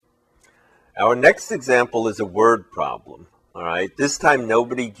Our next example is a word problem. All right. This time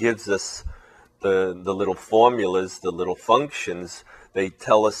nobody gives us the little formulas, the little functions. They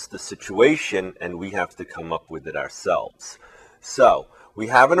tell us the situation and we have to come up with it ourselves. So we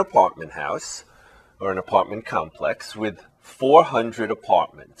have an apartment house or an apartment complex with 400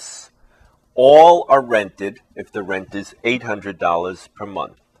 apartments. All are rented if the rent is $800 per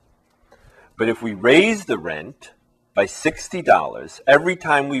month. But if we raise the rent by $60, every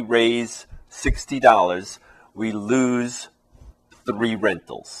time we raise $60, we lose 3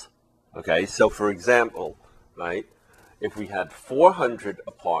 rentals. Okay, so for example, right, if we had 400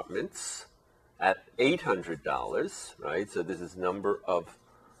 apartments at $800, right, so this is number of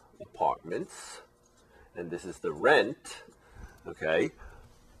apartments, and this is the rent, okay,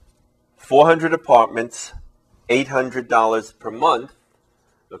 400 apartments, $800 per month,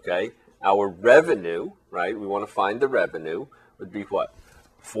 okay, our revenue, right, we want to find the revenue, would be what?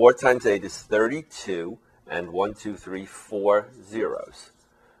 4 times 8 is 32, and 1, 2, 3, 4 zeros.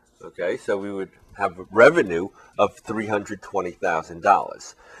 Okay, so we would have a revenue of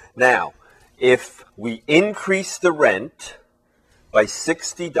 $320,000. Now, if we increase the rent by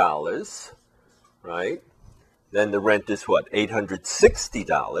 $60, right, then the rent is what?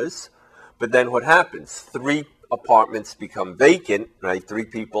 $860. But then what happens? 3 apartments become vacant, right? 3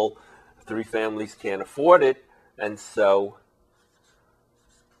 people, 3 families can't afford it, and so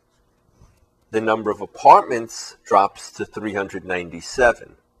the number of apartments drops to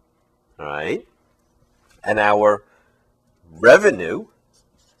 397. All right, and our revenue,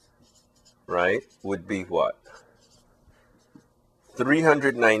 right, would be what?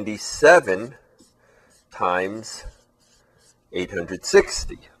 397 times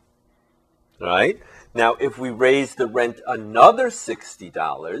 860. All right. Now, if we raise the rent another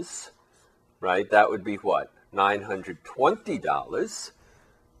 $60, right, that would be what? $920.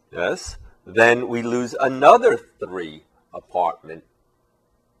 Yes. Then we lose another 3 apartment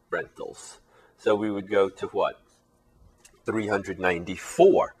rentals. So we would go to what?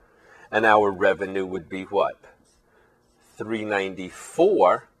 394. And our revenue would be what?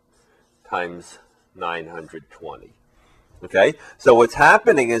 394 times 920. Okay? So what's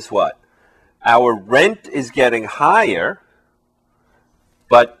happening is what? Our rent is getting higher,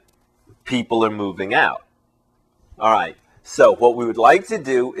 but people are moving out. All right. So what we would like to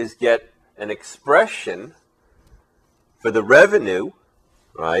do is get an expression for the revenue,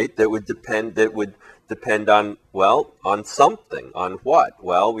 right, that would depend on, well, on something. On what?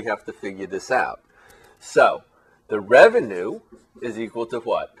 Well, we have to figure this out. So the revenue is equal to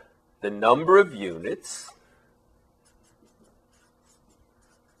what? The number of units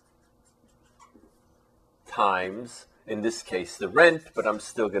times, in this case, the rent, but I'm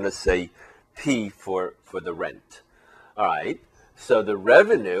still going to say P for the rent. All right. So the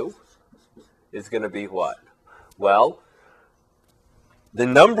revenue is going to be what? Well, the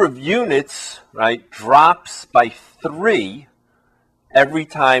number of units, right, drops by 3 every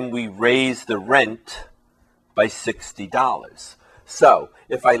time we raise the rent by $60. So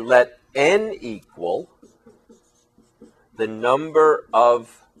if I let N equal the number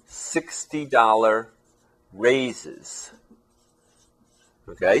of $60 raises,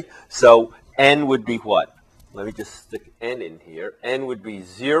 okay, so N would be what? Let me just stick N in here. N would be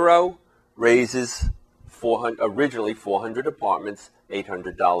 0 raises, originally 400 apartments,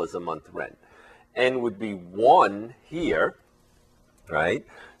 $800 a month rent. N would be 1 here, right?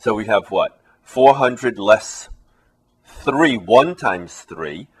 So we have what? 400 less 3. 1 times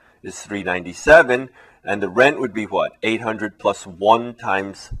 3 is 397. And the rent would be what? 800 plus 1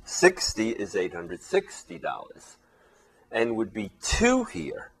 times 60 is $860. N would be 2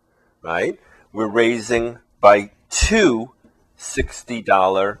 here, right? We're raising by 2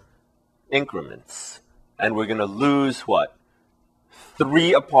 $60 increments. And we're going to lose what?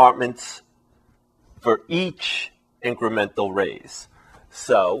 3 apartments for each incremental raise.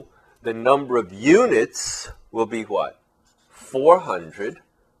 So the number of units will be what? 400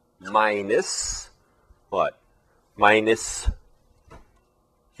 minus what? Minus,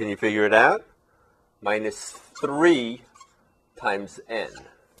 can you figure it out? Minus 3 times N.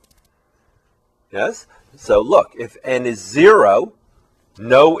 Yes? So look, if N is 0,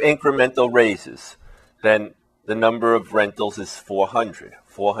 no incremental raises, then the number of rentals is 400.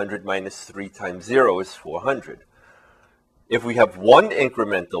 400 minus 3 times 0 is 400. If we have 1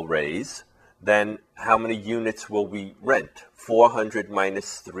 incremental raise, then how many units will we rent? 400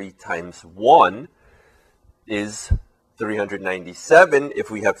 minus 3 times 1 is 397. If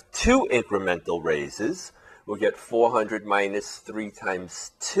we have 2 incremental raises, we'll get 400 minus 3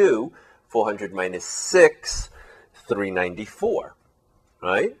 times 2, 400 minus 6, 394,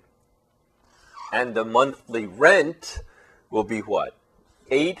 right? And the monthly rent will be what?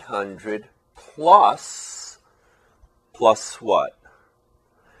 800 plus what?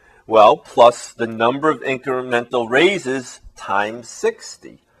 Well, plus the number of incremental raises times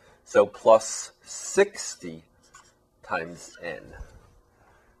 60. So plus 60 times n.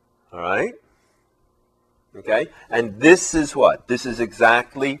 All right? Okay? And this is what? This is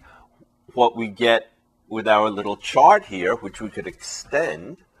exactly what we get with our little chart here, which we could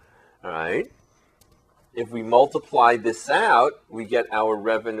extend. All right? If we multiply this out, we get our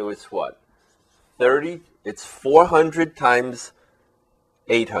revenue is what? 30, it's 400 times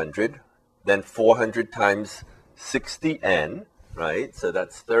 800, then 400 times 60n, right? So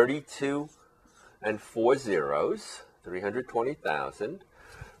that's 32 and 4 zeros, 320,000,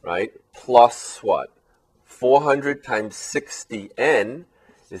 right? Plus what? 400 times 60n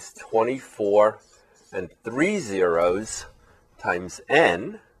is 24 and 3 zeros times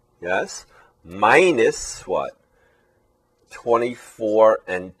n, yes? Minus what? 24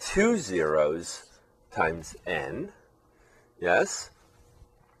 and 2 zeros times n, yes?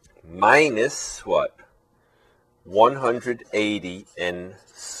 Minus what? 180 n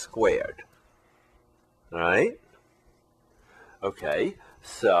squared. All right? Okay,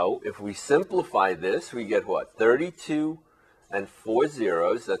 so if we simplify this, we get what? 32 and 4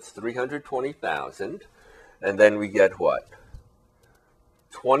 zeros, that's 320,000. And then we get what?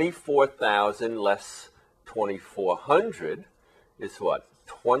 24,000 less 2,400 is what?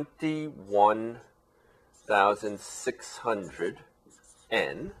 21,600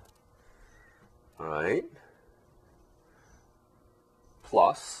 n. All right?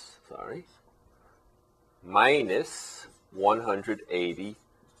 Plus, minus 180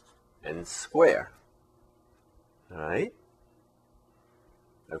 n square. All right?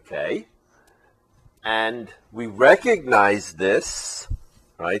 Okay. And we recognize this,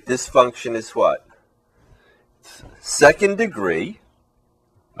 right? This function is what? Second degree,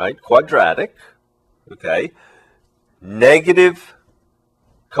 right? Quadratic, okay? Negative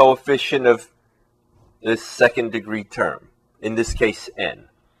coefficient of this second degree term, in this case n,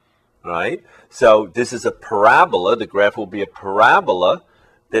 right? So this is a parabola. The graph will be a parabola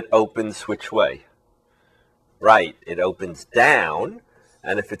that opens which way? Right, it opens down.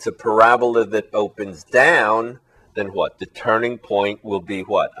 And if it's a parabola that opens down, then what? The turning point will be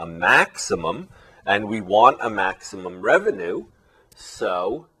what? A maximum. And we want a maximum revenue.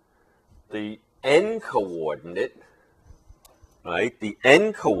 So the n coordinate, right? The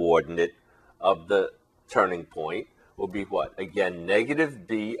n coordinate of the turning point will be what? Again, negative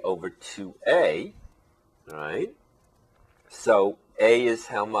b over 2a, right? So a is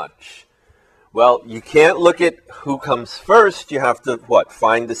how much? Well, you can't look at who comes first. You have to, what?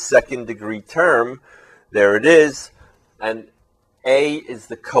 Find the second degree term. There it is. And a is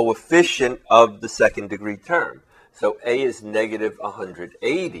the coefficient of the second degree term. So a is negative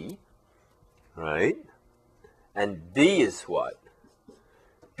 180, right? And b is what?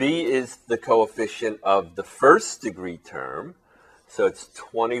 B is the coefficient of the first degree term. So it's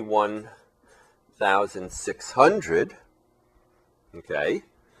 21,600, okay?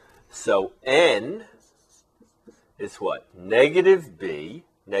 So n is what? Negative b,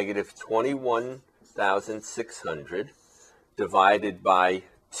 negative 21,600, divided by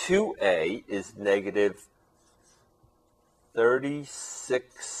 2a is negative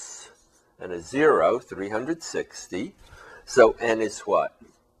 36 and a 0, 360. So n is what?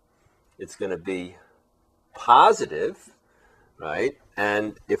 It's going to be positive, right?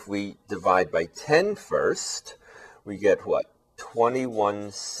 And if we divide by 10 first, we get what?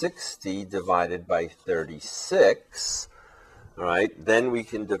 2160 divided by 36, all right? Then we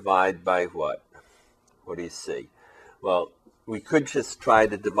can divide by what? What do you see? Well, we could just try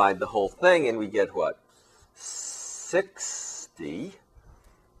to divide the whole thing, and we get what? 60,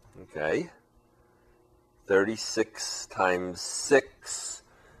 okay? 36 times 6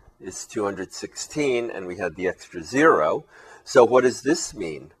 is 216, and we had the extra 0. So what does this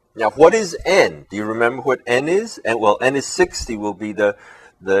mean? Now, what is n? Do you remember what n is? And, well, n is 60 will be the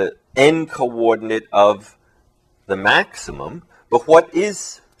n coordinate of the maximum. But what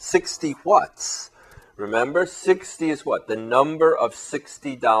is 60 what's? Remember, 60 is what? The number of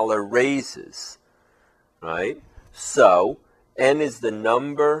 $60 raises, right? So n is the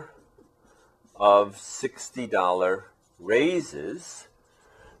number of $60 raises.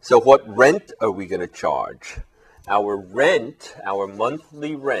 So what rent are we going to charge? Our rent, our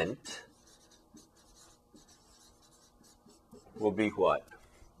monthly rent, will be what?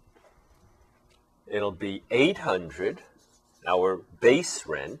 It'll be 800, our base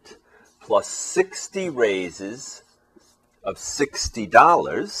rent, plus 60 raises of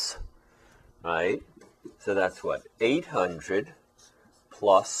 $60, right? So that's what? 800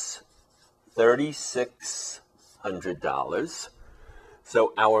 plus $3,600.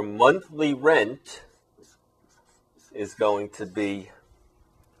 So our monthly rent is going to be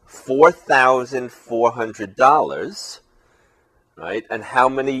 $4,400, right? And how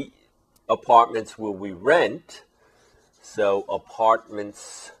many apartments will we rent? So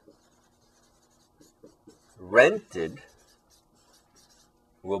apartments rented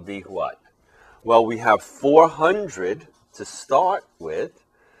will be what? Well, we have 400 to start with,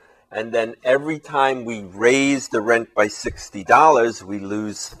 and then every time we raise the rent by $60, we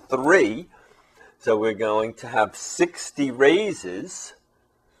lose 3. So we're going to have 60 raises,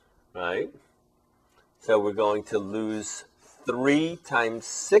 right? So we're going to lose 3 times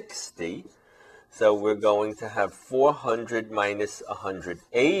 60. So we're going to have 400 minus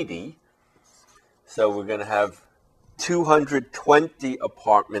 180. So we're going to have 220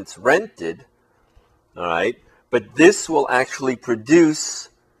 apartments rented, all right? But this will actually produce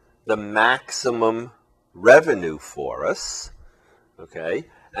the maximum revenue for us, okay?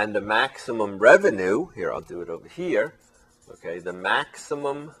 And the maximum revenue, here, I'll do it over here, okay? The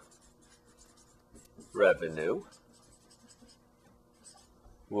maximum revenue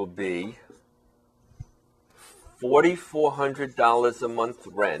will be $4,400 a month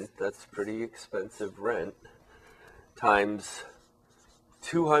rent, that's pretty expensive rent, times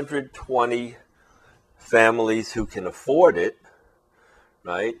 220 families who can afford it,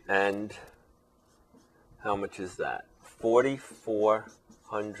 right? And how much is that?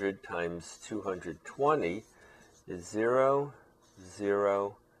 4,400 times 220 is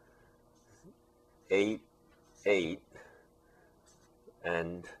 0,088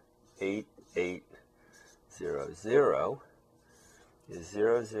 and 8800 is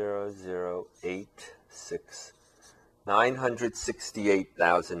 0,0086,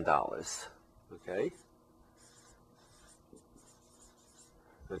 $968,000. Okay.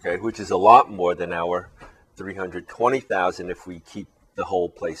 Okay, which is a lot more than our 320,000 if we keep the whole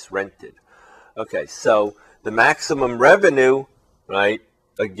place rented. Okay, so the maximum revenue, right,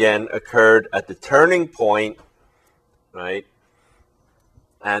 again occurred at the turning point, right?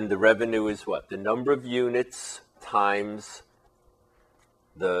 And the revenue is what? The number of units times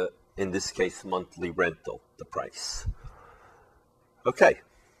the, in this case, monthly rental, the price. Okay.